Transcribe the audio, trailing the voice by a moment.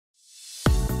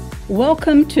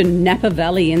Welcome to Napa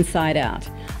Valley Inside Out.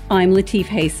 I'm Latife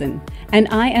Hayson, and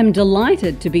I am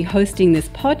delighted to be hosting this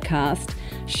podcast,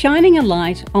 shining a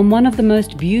light on one of the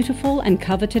most beautiful and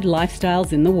coveted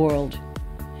lifestyles in the world.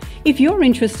 If you're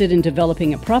interested in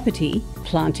developing a property,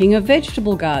 planting a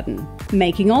vegetable garden,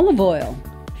 making olive oil,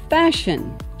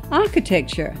 fashion,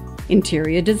 architecture,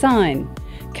 interior design,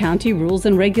 county rules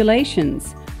and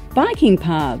regulations, biking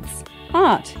paths,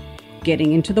 art,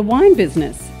 getting into the wine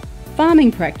business,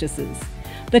 farming practices,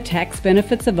 the tax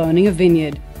benefits of owning a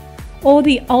vineyard, or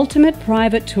the ultimate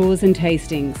private tours and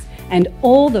tastings, and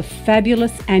all the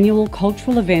fabulous annual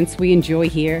cultural events we enjoy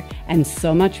here, and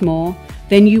so much more,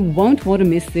 then you won't want to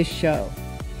miss this show.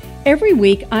 Every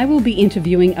week I will be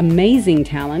interviewing amazing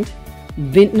talent,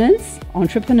 vintners,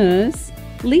 entrepreneurs,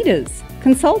 leaders,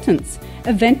 consultants,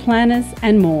 event planners,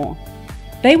 and more.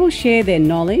 They will share their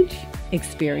knowledge,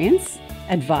 experience,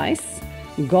 advice,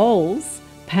 goals,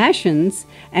 passions,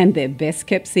 and their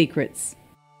best-kept secrets.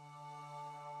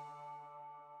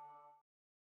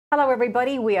 Hello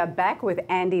everybody, we are back with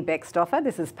Andy Beckstoffer.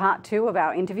 This is part 2 of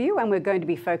our interview, and we're going to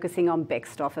be focusing on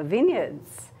Beckstoffer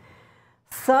Vineyards.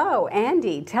 So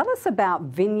Andy, tell us about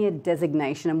vineyard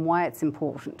designation and why it's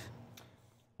important.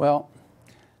 Well,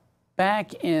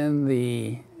 back in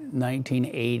the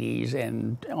 1980s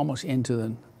and almost into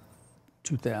the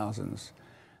 2000s,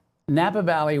 Napa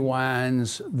Valley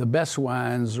wines, the best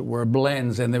wines were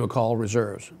blends, and they were called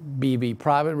reserves. BV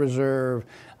Private Reserve,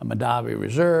 a Madavi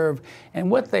Reserve,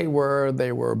 and what they were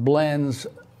blends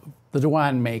the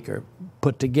winemaker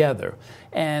put together.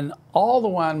 And all the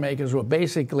winemakers were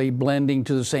basically blending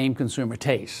to the same consumer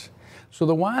taste. So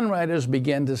the wine writers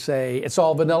began to say, it's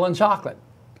all vanilla and chocolate.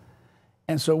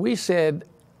 And so we said,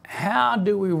 how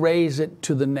do we raise it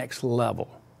to the next level?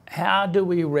 How do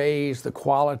we raise the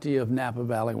quality of Napa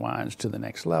Valley wines to the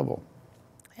next level?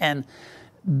 And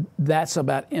that's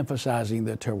about emphasizing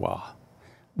the terroir,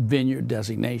 vineyard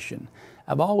designation.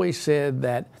 I've always said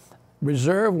that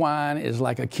reserve wine is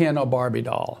like a Ken or Barbie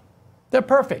doll. They're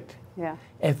perfect. Yeah.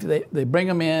 If they bring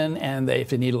them in and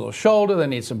if they need a little shoulder, they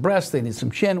need some breast, they need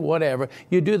some chin, whatever,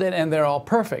 you do that and they're all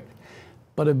perfect.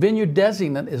 But a vineyard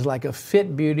designate is like a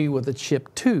fit beauty with a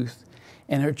chipped tooth.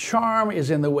 And her charm is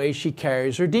in the way she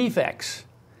carries her defects.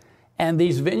 And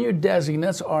these vineyard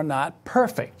designates are not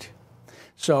perfect.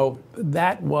 So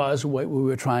that was what we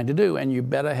were trying to do, and you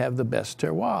better have the best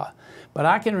terroir. But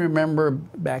I can remember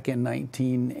back in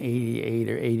 1988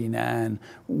 or 89,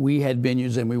 we had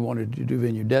vineyards and we wanted to do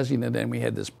vineyard designate, and we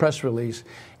had this press release,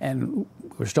 and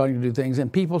we're starting to do things,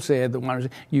 and people said, the wineries,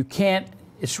 you can't,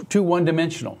 it's too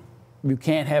one-dimensional. You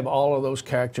can't have all of those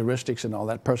characteristics and all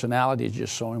that personality is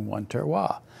just showing one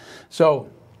terroir. So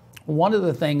one of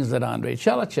the things that Andrei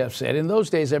Chelychev said, in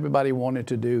those days everybody wanted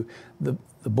to do the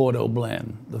Bordeaux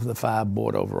blend, the 5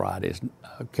 Bordeaux varieties,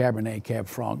 Cabernet, Cab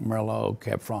Franc, Merlot,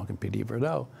 Cab Franc, and Petit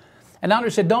Verdot. And Andrei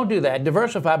said, don't do that,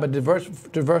 diversify, but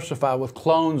diversify with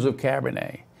clones of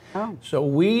Cabernet. Oh. So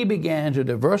we began to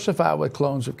diversify with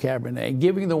clones of Cabernet,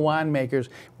 giving the winemakers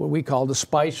what we call the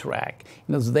spice rack.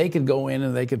 You know, so they could go in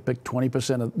and they could pick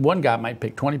 20% of, one guy might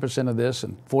pick 20% of this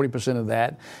and 40% of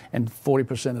that and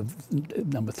 40%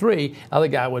 of number 3. Other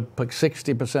guy would pick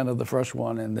 60% of the first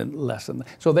one and then less than that.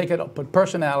 So they could put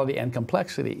personality and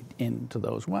complexity into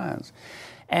those wines.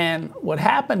 And what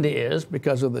happened is,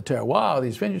 because of the terroir of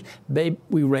these vineyards,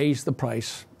 we raised the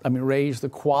price, raised the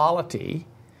quality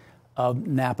of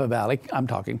Napa Valley. I'm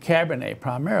talking Cabernet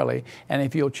primarily. And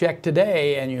if you'll check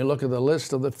today and you look at the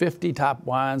list of the 50 top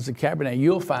wines of Cabernet,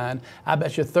 you'll find, I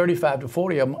bet you 35 to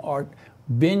 40 of them are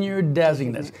vineyard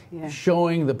designates,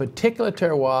 showing the particular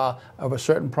terroir of a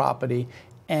certain property,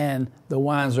 and the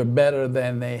wines are better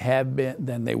than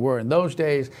they were in those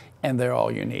days, and they're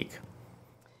all unique.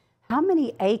 How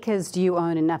many acres do you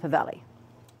own in Napa Valley?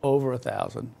 Over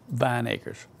 1,000 vine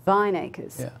acres. Vine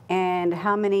acres. Yeah. And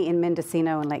how many in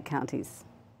Mendocino and Lake counties?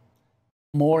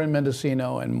 More in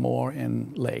Mendocino and more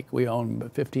in Lake. We own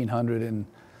 1,500 in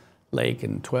Lake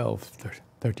and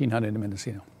 1,300 in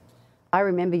Mendocino. I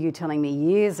remember you telling me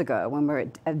years ago when we were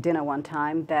at dinner one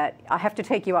time that I have to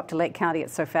take you up to Lake County,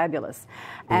 it's so fabulous.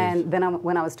 And then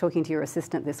when I was talking to your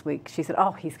assistant this week, she said,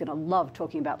 oh, he's going to love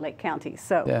talking about Lake County.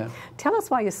 So tell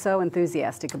us why you're so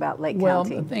enthusiastic about Lake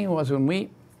County. Well, the thing was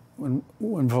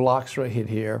when phylloxera hit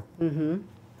here,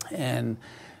 and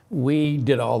we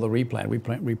did all the replant. We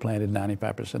replanted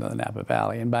 95% of the Napa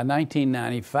Valley. And by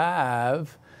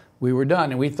 1995, we were done,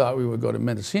 and we thought we would go to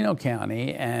Mendocino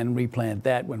County and replant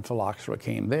that when phylloxera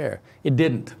came there. It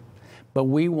didn't. But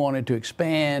we wanted to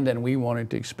expand, and we wanted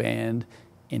to expand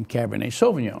in Cabernet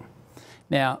Sauvignon.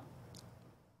 Now,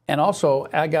 And also,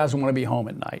 our guys want to be home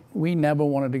at night. We never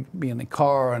wanted to be in the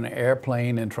car or an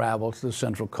airplane and travel to the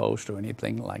Central Coast or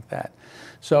anything like that.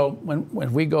 So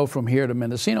when we go from here to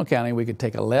Mendocino County, we could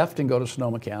take a left and go to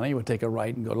Sonoma County. We'd take a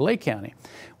right and go to Lake County.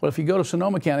 Well, if you go to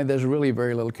Sonoma County, there's really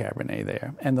very little Cabernet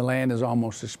there, and the land is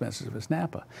almost as expensive as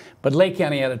Napa. But Lake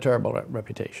County had a terrible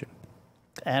reputation.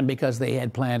 And because they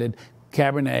had planted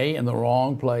Cabernet in the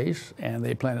wrong place, and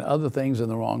they planted other things in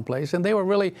the wrong place, and they were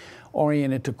really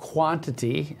oriented to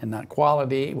quantity and not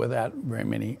quality without very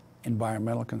many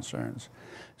environmental concerns.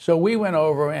 So we went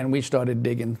over and we started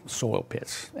digging soil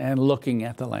pits and looking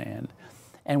at the land.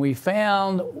 And we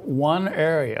found one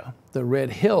area, the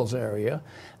Red Hills area,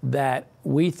 that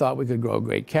we thought we could grow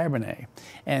great Cabernet.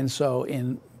 And so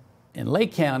in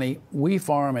Lake County, we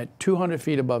farm at 200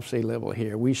 feet above sea level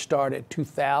here. We start at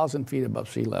 2,000 feet above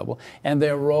sea level, and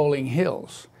they're rolling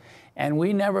hills. And we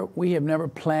have never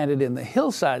planted in the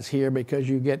hillsides here because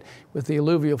you get, with the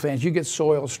alluvial fans, you get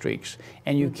soil streaks,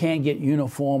 and you can't get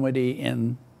uniformity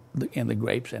in the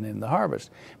grapes and in the harvest.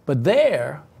 But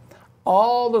there,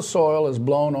 all the soil is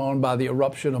blown on by the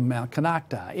eruption of Mount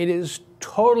Canocti. It is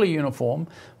totally uniform,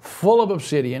 full of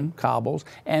obsidian cobbles,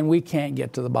 and we can't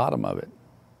get to the bottom of it.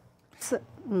 So,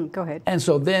 go ahead. And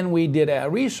so then we did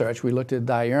our research. We looked at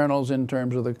diurnals in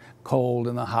terms of the cold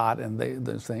and the hot and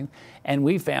those things, and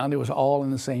we found it was all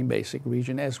in the same basic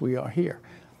region as we are here.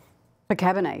 For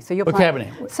Cabernet. So you're For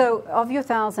Cabernet. So of your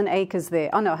 1,000 acres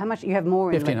there, oh no, how much, you have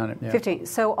more in 1,500, yeah. 15.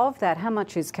 So of that, how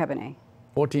much is Cabernet?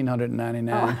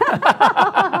 $1,499.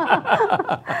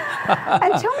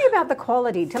 And tell me about the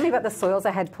quality. Tell me about the soils.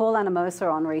 I had Paul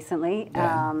Anamosa on recently.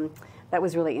 Yeah. That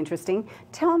was really interesting.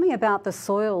 Tell me about the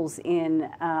soils in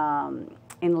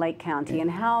Lake County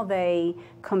and how they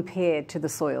compared to the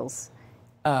soils,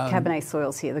 Cabernet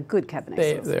soils here, the good Cabernet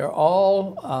soils. They're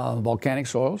all volcanic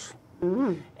soils,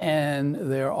 and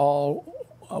they're all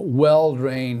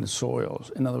well-drained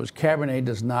soils. In other words, Cabernet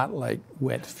does not like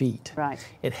wet feet. Right.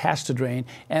 It has to drain,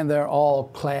 and they're all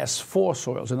Class 4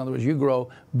 soils. In other words, you grow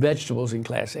vegetables in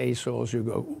Class A soils, you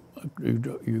grow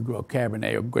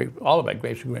Cabernet or grape, all of our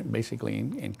grapes are basically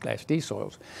in Class D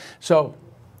soils. So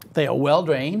they are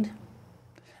well-drained,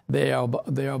 they are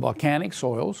volcanic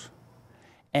soils,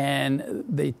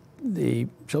 and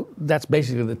so that's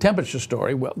basically the temperature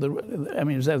story. Well,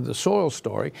 instead of the soil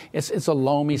story, it's a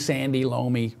loamy, sandy,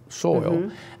 loamy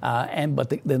soil, but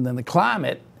then the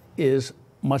climate is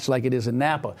much like it is in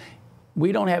Napa.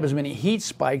 We don't have as many heat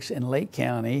spikes in Lake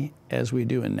County as we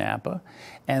do in Napa,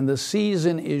 and the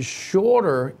season is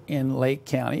shorter in Lake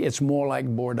County. It's more like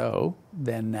Bordeaux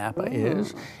than Napa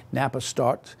is. Napa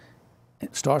starts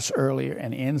earlier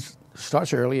and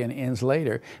starts early and ends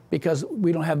later because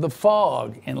we don't have the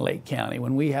fog in Lake County.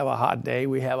 When we have a hot day,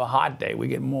 we have a hot day. We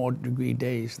get more degree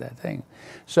days, that thing.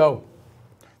 So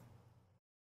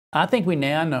I think we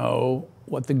now know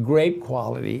what the grape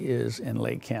quality is in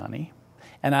Lake County,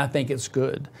 and I think it's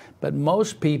good. But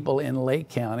most people in Lake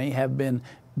County have been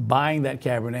buying that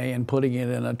Cabernet and putting it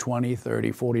in a $20,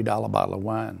 $30, $40 bottle of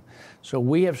wine. So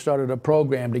we have started a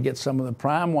program to get some of the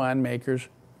prime winemakers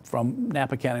from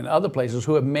Napa County and other places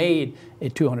who have made a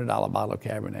 $200 bottle of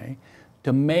Cabernet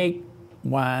to make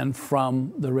wine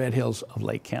from the Red Hills of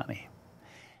Lake County.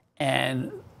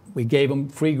 And we gave them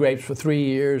free grapes for 3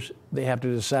 years. They have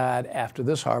to decide after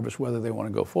this harvest whether they want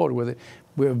to go forward with it.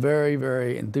 We're very,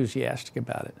 very enthusiastic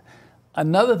about it.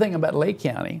 Another thing about Lake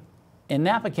County, in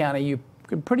Napa County, you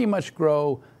can pretty much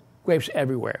grow grapes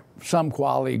everywhere. Some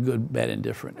quality, good, bad,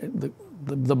 indifferent.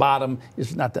 The bottom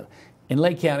is not the... In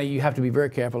Lake County, you have to be very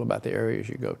careful about the areas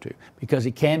you go to because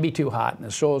it can be too hot and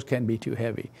the soils can be too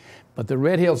heavy. But the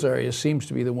Red Hills area seems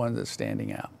to be the one that's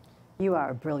standing out. You are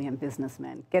a brilliant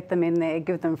businessman. Get them in there,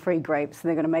 give them free grapes, and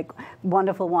they're going to make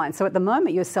wonderful wine. So at the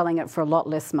moment, you're selling it for a lot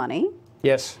less money.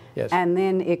 Yes, yes. And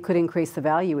then it could increase the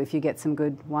value if you get some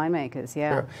good winemakers,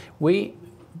 yeah. Sure.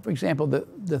 For example,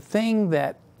 the thing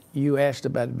that you asked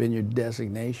about vineyard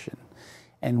designation,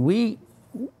 and we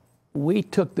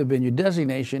took the vineyard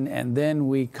designation and then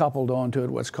we coupled onto it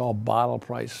what's called bottle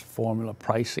price formula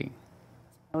pricing.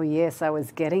 Oh yes, I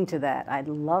was getting to that. I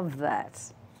love that.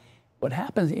 What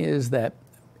happens is that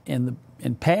in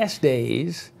past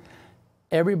days,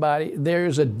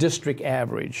 there's a district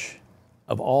average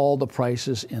of all the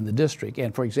prices in the district.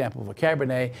 And for example, for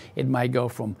Cabernet, it might go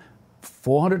from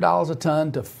 $400 a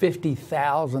ton to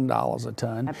 $50,000 a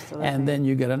ton. Absolutely. And then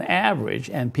you get an average,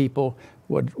 and people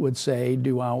would say,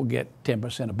 do I get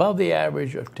 10% above the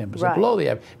average or 10% below the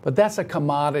average? But that's a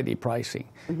commodity pricing.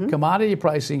 Commodity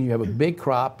pricing, you have a big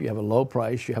crop, you have a low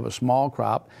price, you have a small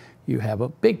crop, you have a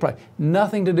big price.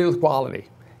 Nothing to do with quality.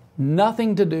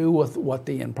 Nothing to do with what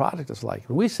the end product is like.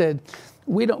 We said,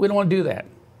 we don't want to do that.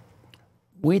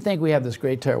 We think we have this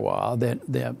great terroir that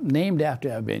they're named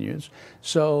after our vineyards,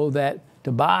 so that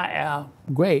to buy our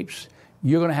grapes,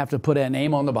 you're going to have to put our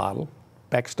name on the bottle,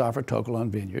 Beckstoffer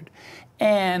Vineyard,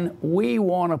 and we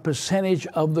want a percentage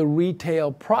of the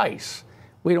retail price.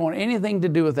 We don't want anything to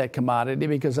do with that commodity,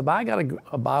 because if I got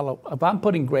a bottle, if I'm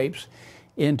putting grapes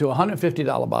into a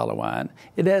 $150 bottle of wine,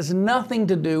 it has nothing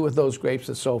to do with those grapes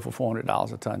that sold for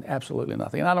 $400 a ton. Absolutely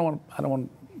nothing. And I don't want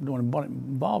to be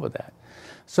involved with that.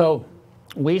 So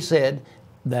we said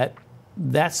that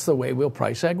that's the way we'll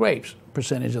price our grapes,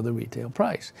 percentage of the retail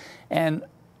price. And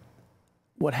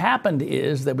what happened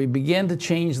is that we began to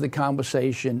change the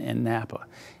conversation in Napa.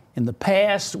 In the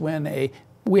past, we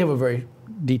have a very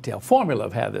detailed formula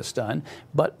of how this done,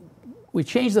 but we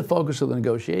changed the focus of the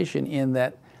negotiation in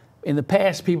that in the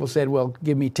past people said, well,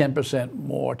 give me 10%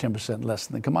 more, 10% less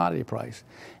than the commodity price.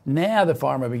 Now the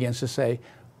farmer begins to say,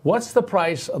 what's the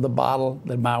price of the bottle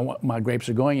that my grapes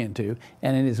are going into?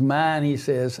 And in his mind, he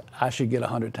says, I should get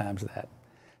 100 times that.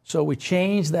 So we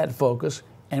changed that focus,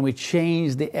 and we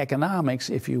changed the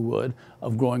economics, if you would,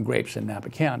 of growing grapes in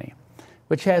Napa County,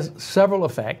 which has several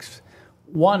effects.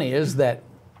 One is that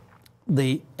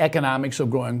the economics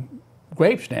of growing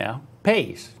grapes now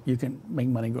pays. You can make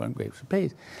money growing grapes, it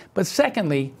pays. But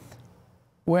secondly,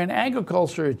 where in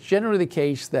agriculture, it's generally the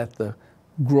case that the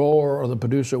grower or the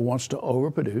producer wants to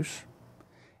overproduce,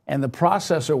 and the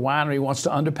processor winery wants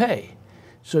to underpay.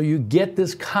 So you get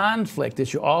this conflict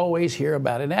that you always hear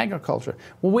about in agriculture.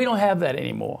 Well, we don't have that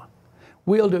anymore.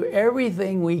 We'll do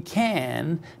everything we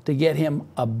can to get him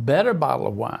a better bottle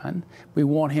of wine. We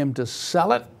want him to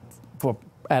sell it for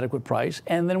adequate price,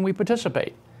 and then we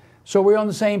participate. So we're on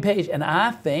the same page, and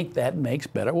I think that makes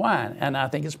better wine, and I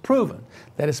think it's proven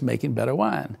that it's making better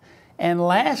wine. And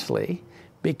lastly,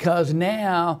 because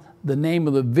now the name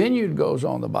of the vineyard goes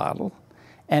on the bottle,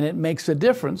 and it makes a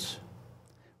difference,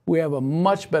 we have a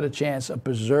much better chance of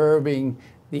preserving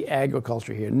the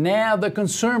agriculture here. Now the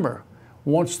consumer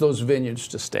wants those vineyards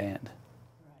to stand.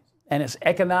 And it's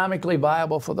economically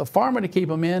viable for the farmer to keep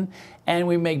them in, and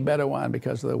we make better wine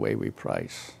because of the way we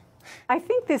price. I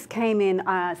think this came in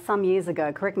some years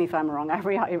ago, correct me if I'm wrong,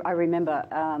 I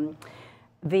remember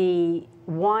the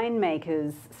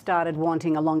winemakers started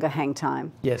wanting a longer hang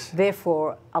time. Yes.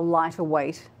 Therefore, a lighter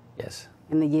weight. Yes.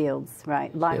 In the yields,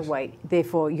 right? Lighter Yes. weight.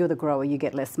 Therefore, you're the grower, you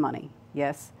get less money.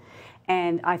 Yes.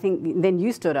 And I think then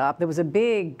you stood up. There was a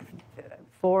big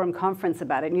forum conference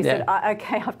about it, and you said,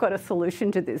 okay, I've got a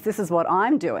solution to this. This is what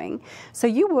I'm doing. So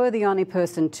you were the only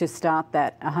person to start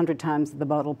that 100 times the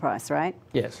bottle price, right?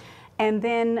 Yes. And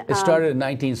then it started in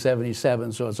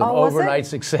 1977, so it's an overnight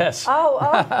success.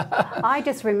 I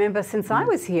just remember since I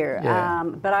was here, Yeah.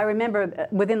 but I remember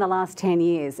within the last 10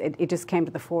 years, it just came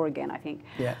to the fore again, I think.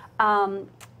 Yeah.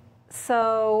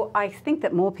 So I think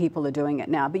that more people are doing it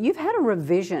now, but you've had a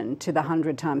revision to the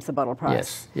 100 times the bottle price.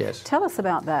 Yes, yes. Tell us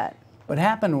about that. What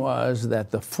happened was that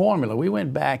the formula, we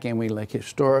went back and we looked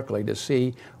historically to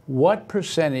see what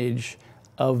percentage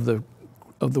of the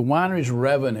winery's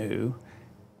revenue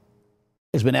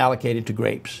has been allocated to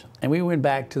grapes. And we went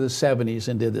back to the 70s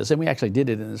and did this, and we actually did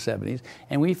it in the 70s,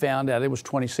 and we found out it was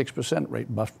 26% rate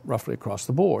roughly across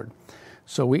the board.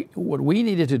 So what we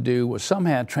needed to do was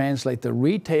somehow translate the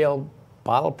retail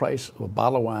bottle price of a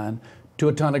bottle of wine to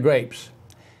a ton of grapes.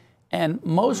 And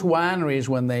most wineries,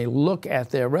 when they look at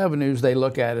their revenues, they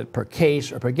look at it per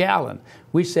case or per gallon.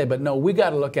 We said, but no, we got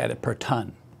to look at it per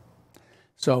ton.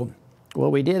 So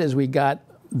what we did is we got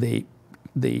the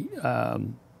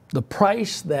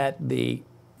price that the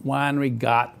winery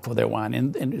got for their wine,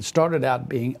 and it started out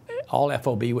being all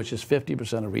FOB, which is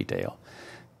 50% of retail,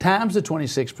 times the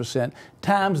 26%,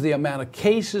 times the amount of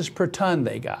cases per ton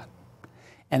they got.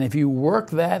 And if you work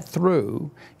that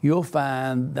through, you'll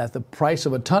find that the price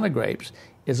of a ton of grapes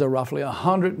is roughly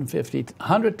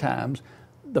 100 times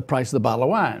the price of the bottle of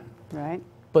wine. Right.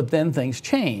 But then things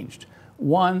changed.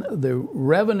 One, the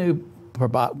revenue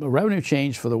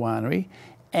changed for the winery,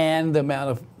 and the amount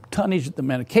of tonnage, the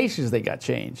amount of cases they got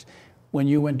changed. When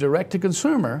you went direct to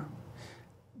consumer,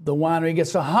 the winery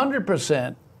gets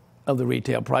 100% of the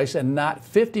retail price and not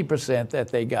 50% that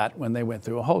they got when they went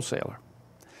through a wholesaler.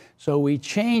 So we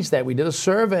changed that. We did a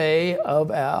survey of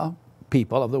our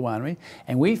people of the winery,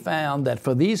 and we found that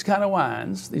for these kind of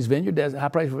wines, these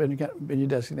high-priced vineyard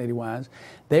designated wines,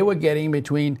 they were getting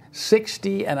between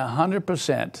 60 and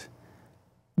 100%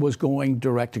 was going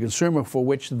direct to consumer, for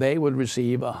which they would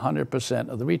receive 100%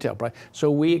 of the retail price. So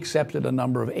we accepted a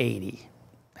number of 80,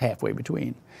 halfway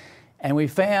between. And we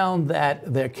found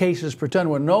that their cases per ton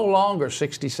were no longer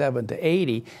 67 to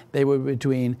 80, they were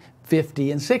between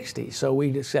 50 and 60. So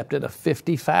we accepted a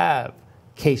 55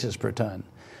 cases per ton.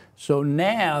 So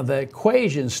now the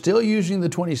equation, still using the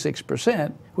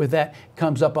 26%, with that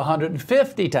comes up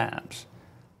 150 times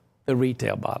the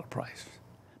retail bottle price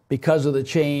because of the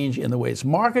change in the way it's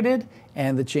marketed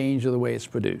and the change of the way it's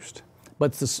produced.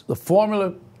 But the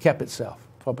formula kept itself.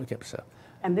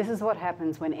 And this is what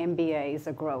happens when MBAs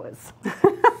are growers.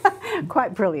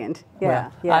 Quite brilliant. Yeah,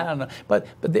 well, yeah. I don't know. But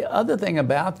the other thing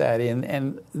about that,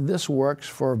 and this works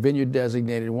for vineyard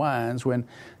designated wines, when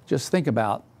just think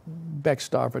about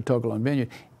Beckstoffer Vineyard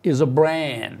is a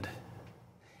brand.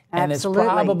 And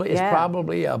Absolutely. it's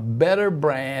probably a better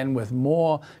brand with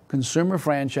more consumer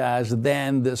franchise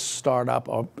than this startup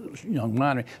or young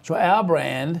winery. So our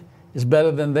brand is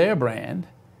better than their brand.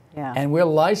 Yeah. And we're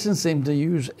licensing to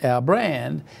use our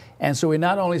brand. And so we're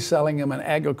not only selling them an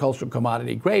agricultural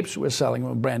commodity grapes, we're selling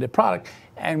them a branded product,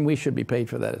 and we should be paid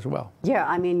for that as well. Yeah,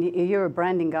 I mean, you're a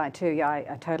branding guy too. Yeah,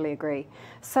 I totally agree.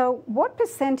 So what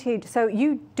percentage, so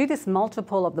you do this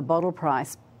multiple of the bottle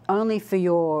price only for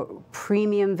your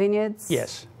premium vineyards?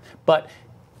 Yes, but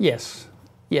yes.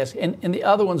 And the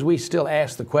other ones, we still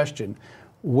ask the question,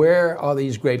 where are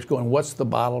these grapes going? What's the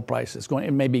bottle price that's going?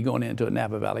 It may be going into a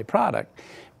Napa Valley product,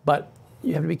 but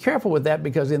you have to be careful with that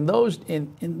because in those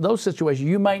situations,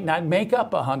 you might not make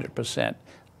up 100%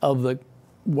 of the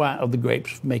wine, of the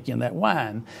grapes making that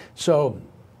wine. So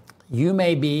you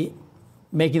may be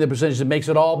making the percentage that makes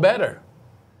it all better.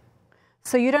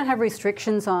 So you don't have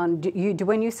restrictions on,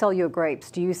 when you sell your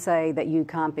grapes, do you say that you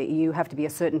have to be a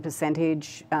certain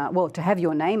percentage, to have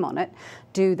your name on it,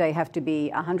 do they have to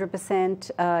be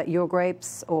 100% your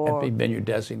grapes or? Have to be vineyard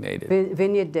designated.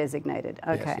 Vineyard designated,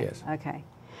 okay. Yes. Okay.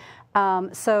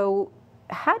 So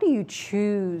how do you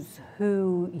choose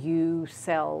who you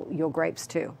sell your grapes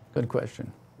to? Good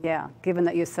question. Yeah, given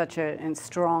that you're such a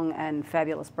strong and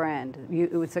fabulous brand,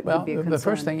 it would be a concern. The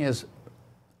first thing is,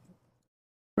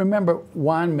 remember,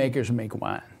 winemakers make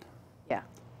wine. Yeah.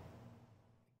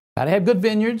 Gotta have good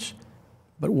vineyards,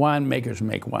 but winemakers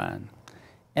make wine.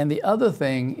 And the other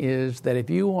thing is that if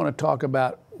you want to talk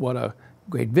about what a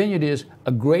great vineyard is,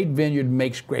 a great vineyard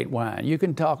makes great wine. You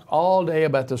can talk all day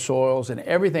about the soils and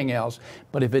everything else,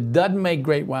 but if it doesn't make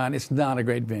great wine, it's not a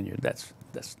great vineyard. That's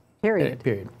period.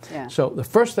 Period. Yeah. So the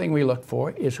first thing we look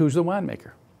for is who's the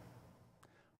winemaker.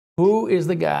 Who is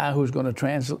the guy who's going to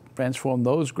transform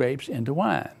those grapes into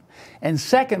wine? And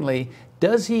secondly,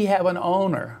 does he have an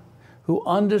owner who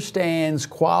understands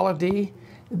quality,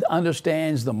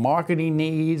 understands the marketing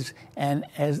needs, and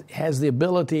has the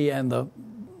ability and the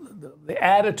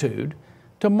attitude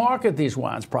to market these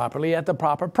wines properly at the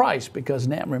proper price? Because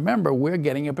now, remember, we're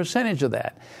getting a percentage of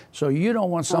that. So you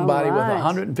don't want somebody with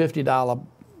 $150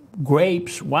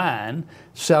 grapes wine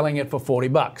selling it for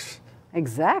 $40.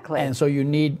 Exactly. And so you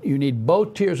need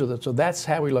both tiers of it. So that's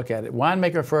how we look at it.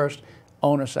 Winemaker first,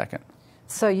 owner second.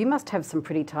 So you must have some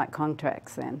pretty tight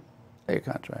contracts then.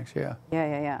 Contracts, yeah.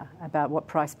 Yeah. About what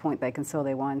price point they can sell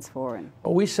their wines for.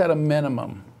 Well, we set a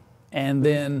minimum, and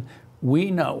then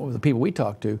we know, the people we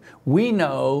talk to, we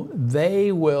know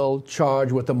they will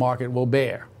charge what the market will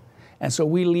bear. And so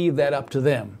we leave that up to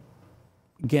them.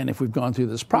 Again, if we've gone through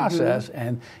this process,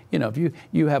 and if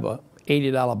you have a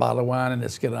 $80 bottle of wine and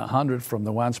it's getting $100 from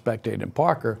the Wine Spectator in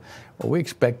Parker, well, we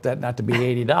expect that not to be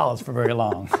 $80 for very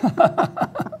long.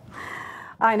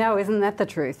 I know, isn't that the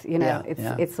truth?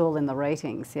 It's all in the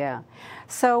ratings, yeah.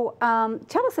 So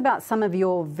tell us about some of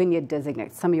your vineyard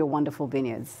designates, some of your wonderful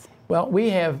vineyards. Well, we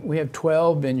have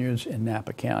 12 vineyards in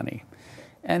Napa County.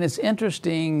 And it's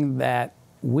interesting that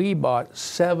we bought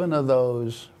 7 of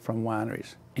those from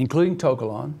wineries, including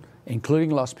Tocolon, including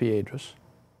Las Piedras,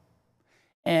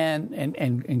 and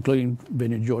including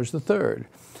Vineyard George III.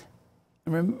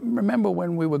 Remember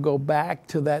when we would go back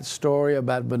to that story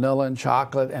about vanilla and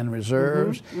chocolate and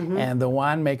reserves, and the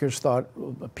winemakers thought,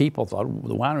 the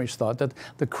wineries thought that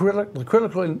the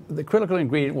critical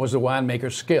ingredient was the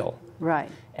winemaker's skill. Right.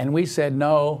 And we said,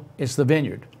 no, it's the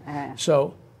vineyard.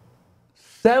 So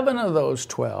 7 of those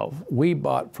 12 we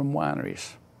bought from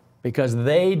wineries because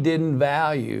they didn't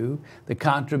value the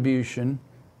contribution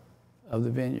of the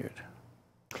vineyard.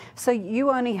 So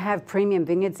you only have premium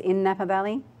vineyards in Napa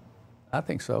Valley? I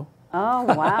think so. Oh,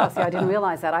 wow. See, I didn't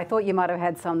realize that. I thought you might have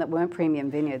had some that weren't premium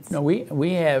vineyards. No,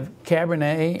 we have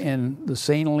Cabernet in the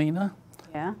St. Helena,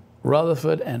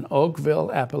 Rutherford and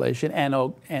Oakville appellation, and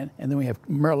then we have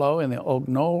Merlot in the Oak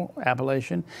Knoll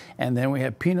appellation, and then we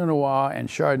have Pinot Noir and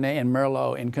Chardonnay and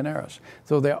Merlot in Carneros.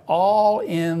 So they're all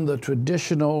in the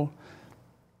traditional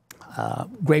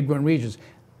grape-growing regions.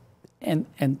 And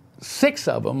 6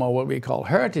 of them are what we call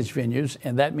heritage vineyards,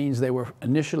 and that means they were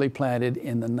initially planted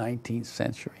in the 19th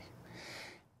century.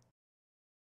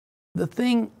 The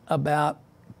thing about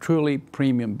truly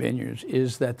premium vineyards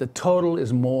is that the total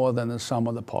is more than the sum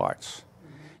of the parts.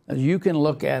 Now, you can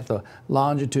look at the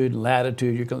longitude and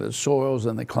latitude, you can look at the soils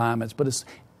and the climates, but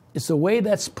it's the way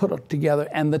that's put together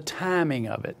and the timing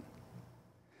of it.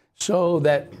 So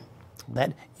that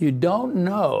you don't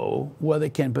know whether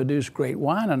it can produce great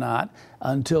wine or not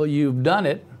until you've done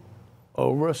it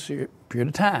over a period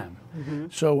of time. Mm-hmm.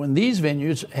 So when these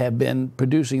vineyards have been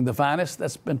producing the finest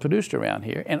that's been produced around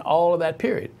here in all of that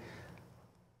period.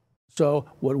 So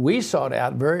what we sought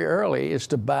out very early is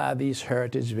to buy these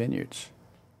heritage vineyards.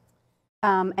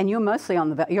 And you're mostly on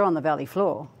the valley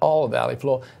floor. All the valley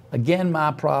floor. Again,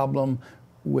 my problem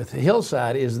with the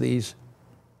hillside is these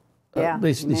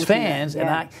fans,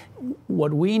 yeah. And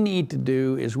what we need to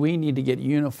do is we need to get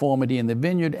uniformity in the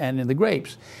vineyard and in the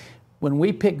grapes. When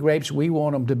we pick grapes, we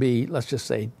want them to be, let's just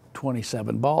say,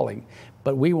 27 balling,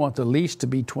 but we want the least to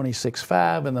be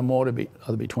 26.5 and the more to be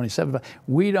 27.5.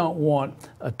 We don't want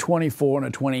a 24 and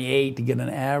a 28 to get an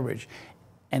average.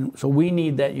 And so we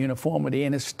need that uniformity,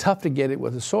 and it's tough to get it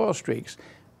with the soil streaks.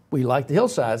 We like the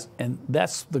hillsides, and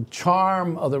that's the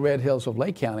charm of the Red Hills of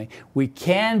Lake County. We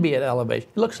can be at elevation.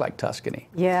 It looks like Tuscany.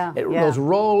 Those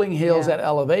rolling hills at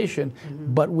elevation,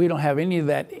 but we don't have any of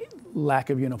that lack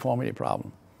of uniformity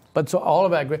problem. But so all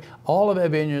of our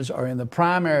vineyards are in the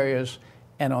prime areas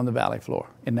and on the valley floor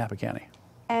in Napa County.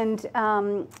 And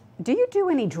do you do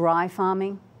any dry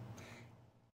farming?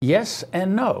 Yes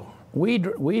and no. We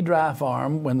dry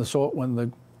farm when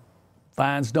the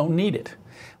vines don't need it.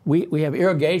 We have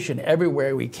irrigation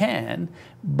everywhere we can,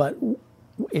 but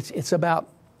it's about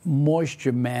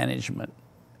moisture management.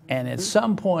 And at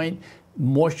some point,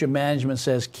 moisture management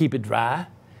says keep it dry,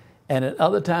 and at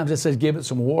other times it says give it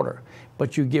some water.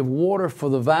 But you give water for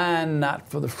the vine, not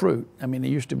for the fruit. I mean, it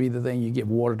used to be the thing you give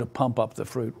water to pump up the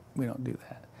fruit. We don't do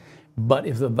that. But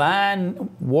if the vine,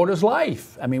 water's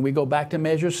life. I mean, we go back to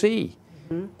measure C.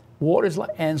 Mm-hmm. Water's life.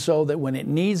 And so that when it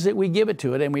needs it, we give it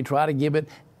to it, and we try to give it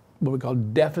what we call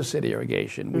deficit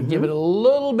irrigation. We give it a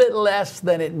little bit less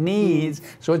than it needs,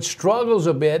 so it struggles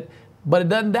a bit, but it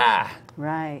doesn't die.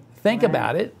 Right. Think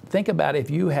about it. Think about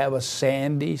if you have a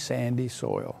sandy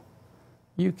soil.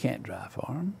 You can't dry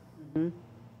farm. Mm-hmm.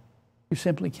 You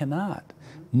simply cannot.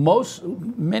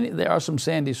 There are some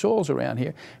sandy soils around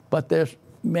here, but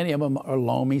many of them are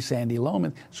loamy, sandy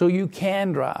loam, so you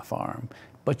can dry farm.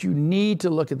 But you need to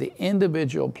look at the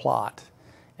individual plot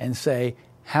and say,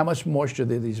 how much moisture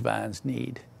do these vines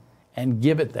need? And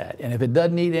give it that. And if it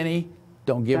doesn't need any,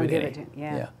 don't give it any.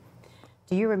 Yeah.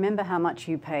 Do you remember how much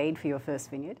you paid for your first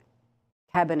vineyard?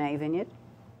 Cabernet vineyard?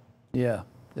 Yeah,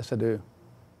 yes I do.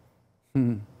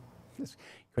 It's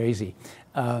crazy.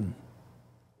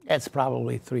 That's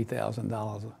probably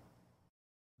 $3,000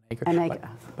 an acre.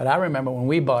 But I remember when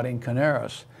we bought in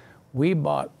Caneros, we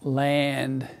bought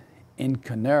land in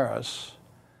Caneros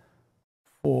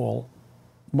for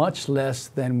much less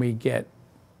than we get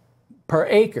per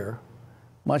acre,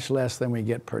 much less than we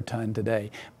get per ton today.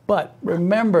 But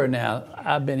remember now,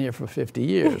 I've been here for 50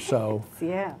 years, so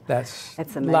that's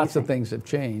lots of things have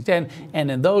changed. And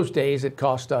in those days, it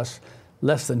cost us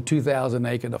less than 2,000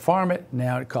 an acre to farm it.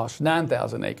 Now it costs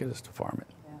 9,000 acres to farm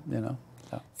it. You know.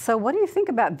 So what do you think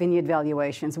about vineyard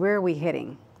valuations? Where are we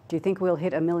heading? Do you think we'll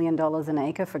hit $1 million an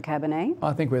acre for Cabernet?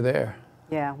 I think we're there.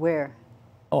 Yeah, where?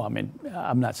 Oh, I mean,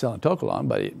 I'm not selling Tocolon,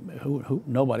 but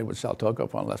nobody would sell Toco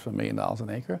for less than $1 million an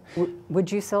acre. Would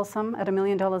you sell some at $1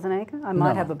 million an acre? I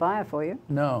might have a buyer for you.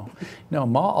 No.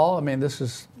 This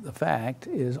is the fact,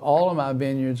 is all of my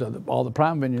vineyards, all the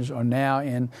prime vineyards, are now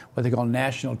in what they call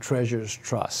National Treasures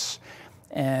Trusts.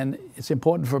 And it's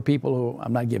important for people who,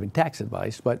 I'm not giving tax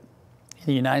advice, but in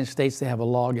the United States, they have a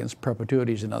law against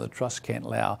perpetuities, and other trusts can't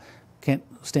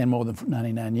stand more than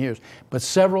 99 years. But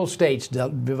several states,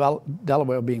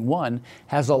 Delaware being one,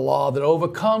 has a law that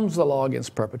overcomes the law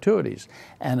against perpetuities.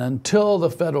 And until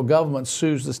the federal government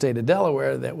sues the state of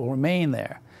Delaware, that will remain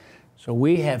there. So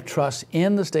we have trusts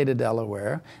in the state of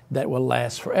Delaware that will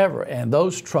last forever. And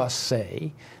those trusts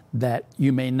say that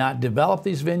you may not develop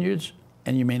these vineyards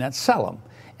and you may not sell them.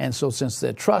 And so since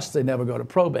they're trusts, they never go to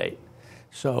probate.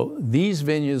 So these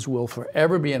vineyards will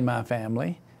forever be in my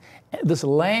family. This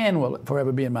land will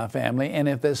forever be in my family, and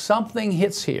if there's something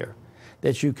hits here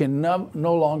that you can no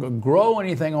longer grow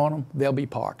anything on them, they'll be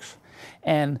parks.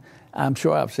 And I'm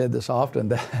sure I've said this often,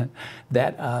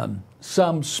 that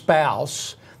some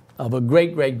spouse of a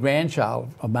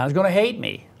great-great-grandchild of mine is going to hate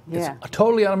me. Yeah. It's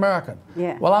totally un-American.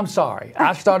 Yeah. Well, I'm sorry.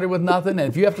 I started with nothing, and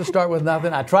if you have to start with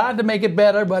nothing, I tried to make it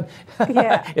better, but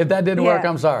if that didn't work,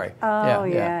 I'm sorry. Oh,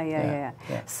 yeah.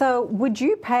 So would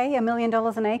you pay $1 million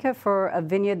an acre for a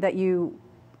vineyard that you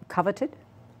coveted?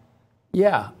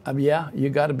 Yeah, you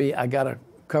got to be, I got to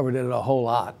covered it a whole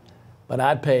lot, but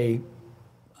I'd pay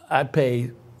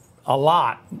a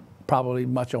lot, probably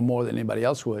much or more than anybody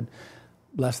else would,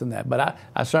 less than that. But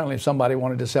I certainly, if somebody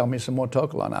wanted to sell me some more To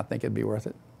Kalon, I think it'd be worth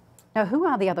it. Now, who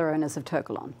are the other owners of To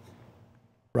Kalon?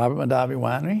 Robert Mondavi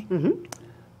Winery,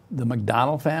 the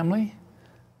McDonald family.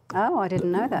 Oh, I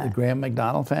didn't know that. The Graham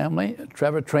McDonald family.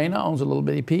 Trevor Traynor owns a little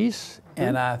bitty piece.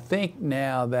 And I think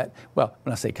now that, well,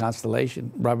 when I say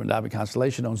Constellation, Robert Mondavi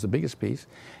Constellation owns the biggest piece.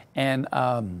 And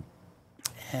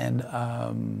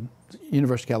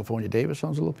University of California Davis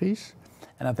owns a little piece.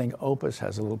 And I think Opus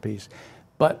has a little piece.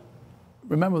 But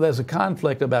remember, there's a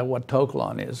conflict about what To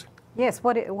Kalon is. Yes,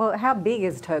 well, how big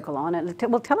is To Kalon?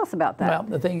 Well, tell us about that. Well,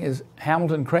 the thing is,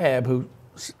 Hamilton Crabb, who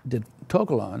did To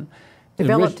Kalon,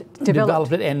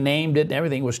 developed it and named it and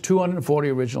everything. It was 240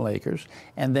 original acres.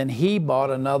 And then he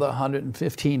bought another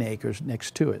 115 acres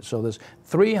next to it. So there's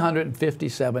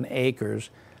 357 acres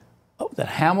that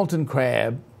Hamilton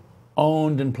Crabb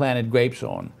owned and planted grapes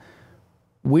on.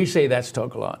 We say that's To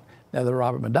Kalon. Now, the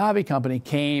Robert Mondavi Company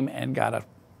came and got a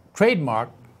trademark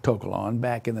To Kalon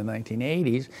back in the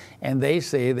 1980s, and they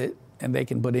say that, and they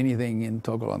can put anything in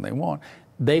To Kalon they want,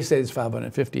 they say it's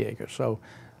 550 acres. So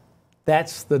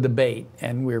that's the debate,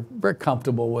 and we're very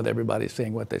comfortable with everybody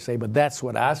saying what they say, but that's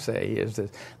what I say, is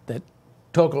that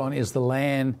To Kalon is the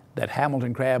land that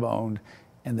Hamilton Crabb owned,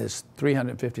 and there's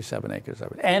 357 acres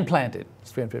of it, and planted.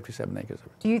 It's 357 acres of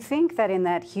it. Do you think that in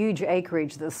that huge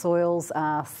acreage, the soils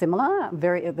are similar,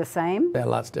 the same? There are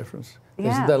lots of differences.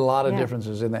 Yeah, There's a lot of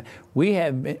differences in that. We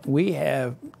have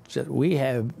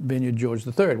Vineyard George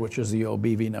III, which is the old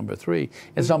BV number 3.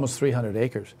 It's almost 300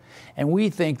 acres, and we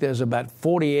think there's about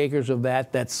 40 acres of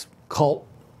that's cult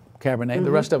Cabernet.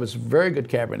 The rest of it's very good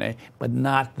Cabernet, but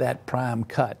not that prime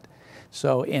cut.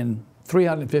 So in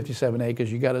 357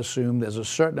 acres, you got to assume there's a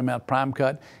certain amount prime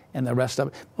cut, and the rest of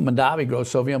it. Well, Mondavi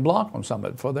grows Sauvignon Blanc on some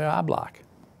of it for their eye block.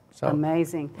 So,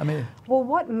 amazing. I mean, well,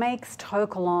 what makes To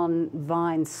Kalon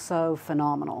vines so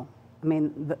phenomenal? I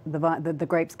mean, the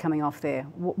grapes coming off there.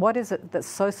 What is it that's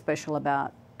so special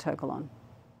about To Kalon?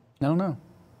 I don't know.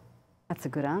 That's a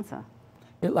good answer.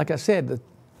 Like I said, the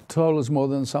total is more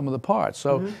than the sum of the parts.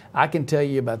 So I can tell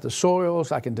you about the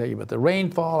soils, I can tell you about the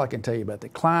rainfall, I can tell you about the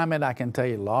climate, I can tell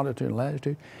you longitude and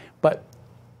latitude. But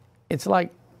it's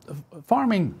like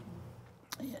farming.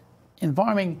 In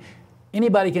farming,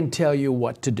 anybody can tell you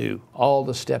what to do, all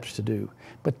the steps to do.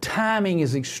 But timing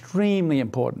is extremely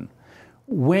important.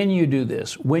 When you do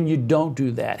this, when you don't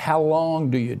do that, how long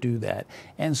do you do that?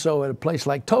 And so at a place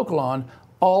like To Kalon,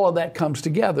 all of that comes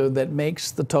together that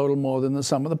makes the total more than the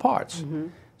sum of the parts.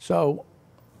 So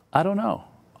I don't know.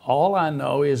 All I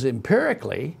know is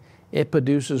empirically, it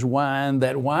produces wine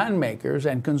that winemakers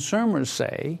and consumers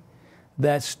say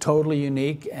that's totally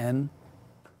unique and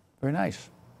very nice.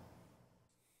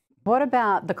 What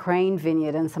about the Crane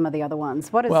Vineyard and some of the other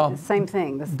ones? What is the same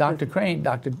thing? Dr. Crane,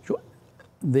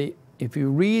 if you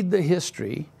read the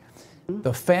history,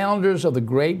 the founders of the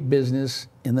grape business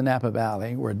in the Napa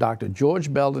Valley were Dr.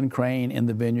 George Belden Crane in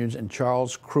the vineyards and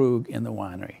Charles Krug in the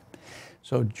winery.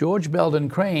 So George Belden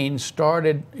Crane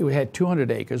started, we had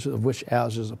 200 acres, of which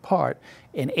ours is a part,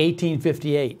 in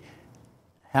 1858.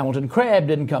 Hamilton Crabb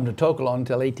didn't come to To Kalon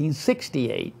until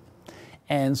 1868.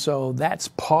 And so that's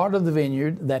part of the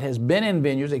vineyard that has been in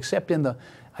vineyards, except in the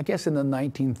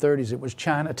 1930s, it was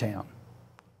Chinatown.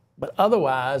 But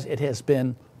otherwise, it has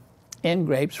been in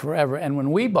grapes forever. And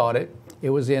when we bought it,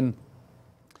 it was in,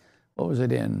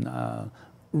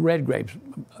 red grapes,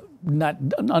 not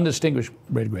undistinguished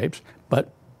red grapes,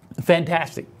 but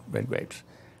fantastic red grapes.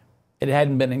 It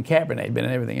hadn't been in Cabernet, it had been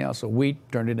in everything else, so we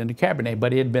turned it into Cabernet,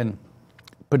 but it had been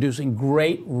producing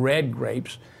great red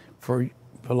grapes for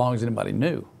long as anybody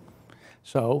knew.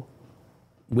 So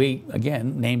we,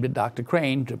 again, named it Dr.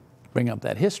 Crane to bring up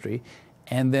that history,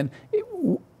 and then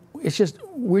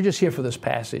we're just here for this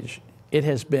passage. It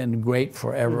has been great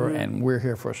forever, and we're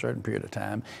here for a certain period of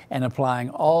time, and applying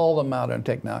all the modern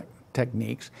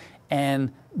techniques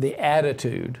and the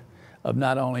attitude of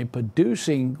not only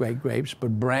producing great grapes,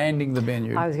 but branding the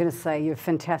vineyard. I was going to say, you're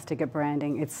fantastic at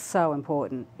branding. It's so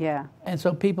important, yeah. And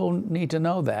so people need to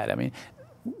know that. I mean,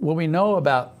 what we know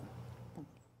about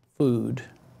food,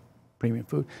 premium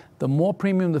food, the more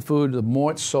premium the food, the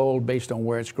more it's sold based on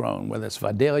where it's grown, whether it's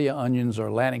Vidalia onions or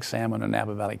Atlantic salmon or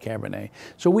Napa Valley Cabernet.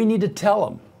 So we need to tell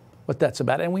them what that's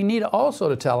about. And we need also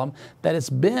to tell them that it's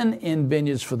been in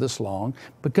vineyards for this long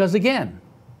because, again,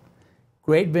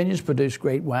 great vineyards produce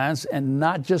great wines, and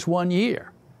not just 1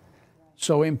 year.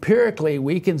 So empirically,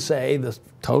 we can say the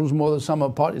total's more than the sum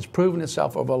of the parts. It's proven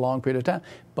itself over a long period of time,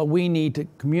 but we need to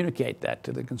communicate that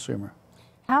to the consumer.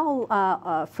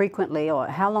 How frequently or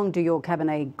how long do your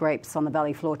Cabernet grapes on the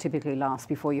valley floor typically last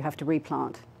before you have to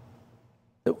replant?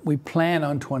 We plan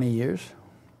on 20 years.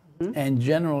 And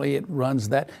generally it runs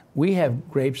that. We have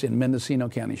grapes in Mendocino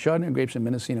County, Chardonnay grapes in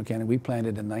Mendocino County. We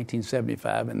planted in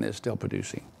 1975 and they're still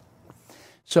producing.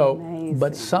 So, Amazing.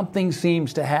 But something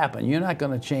seems to happen. You're not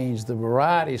going to change the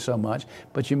variety so much,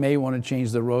 but you may want to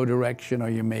change the row direction or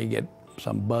you may get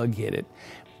some bug hit it.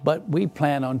 But we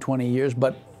plan on 20 years,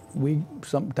 but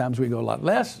sometimes we go a lot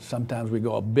less, sometimes we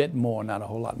go a bit more, not a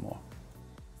whole lot more.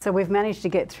 So we've managed to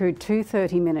get through 2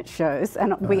 30-minute shows,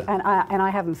 and I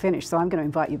haven't finished, so I'm going to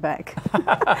invite you back.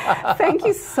 Thank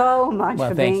you so much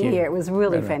for being here. It was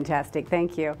really fantastic.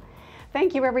 Thank you.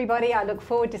 Thank you, everybody. I look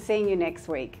forward to seeing you next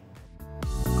week.